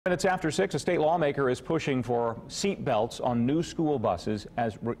Minutes after 6, a state lawmaker is pushing for seat belts on new school buses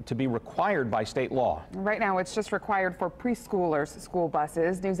to be required by state law. Right now, it's just required for preschoolers' school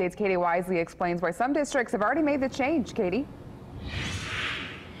buses. News 8's Katie Wisely explains why some districts have already made the change. Katie?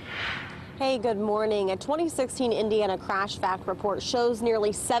 Hey, good morning. A 2016 Indiana crash fact report shows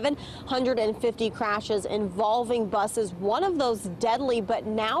nearly 750 crashes involving buses, one of those deadly, but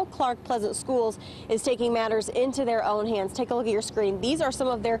now Clark Pleasant Schools is taking matters into their own hands. Take a look at your screen. These are some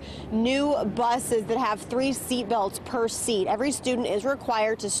of their new buses that have 3 seat belts per seat. Every student is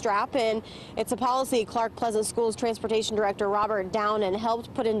required to strap in. It's a policy Clark Pleasant Schools Transportation Director Robert Downen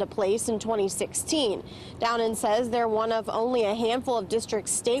helped put into place in 2016. Downen says they're one of only a handful of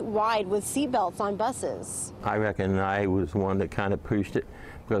districts statewide with seatbelts on buses. I reckon I was one that kind of pushed it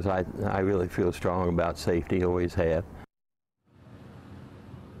because I really feel strong about safety, always have.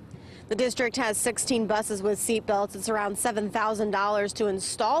 The district has 16 buses with seat belts. It's around $7,000 to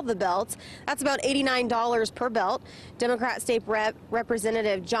install the belts. That's about $89 per belt. Democrat State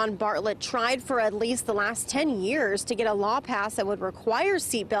Representative John Bartlett tried for at least the last 10 years to get a law passed that would require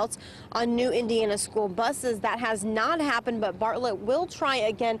seat belts on new Indiana school buses. That has not happened, but Bartlett will try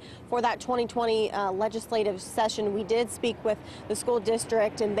again for that 2020 legislative session. We did speak with the school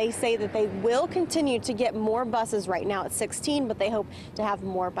district, and they say that they will continue to get more buses. Right now at 16, but they hope to have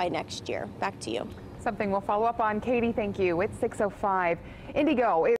more by next year. Back to you. Something we'll follow up on. Katie, thank you. It's 6:05. Indigo is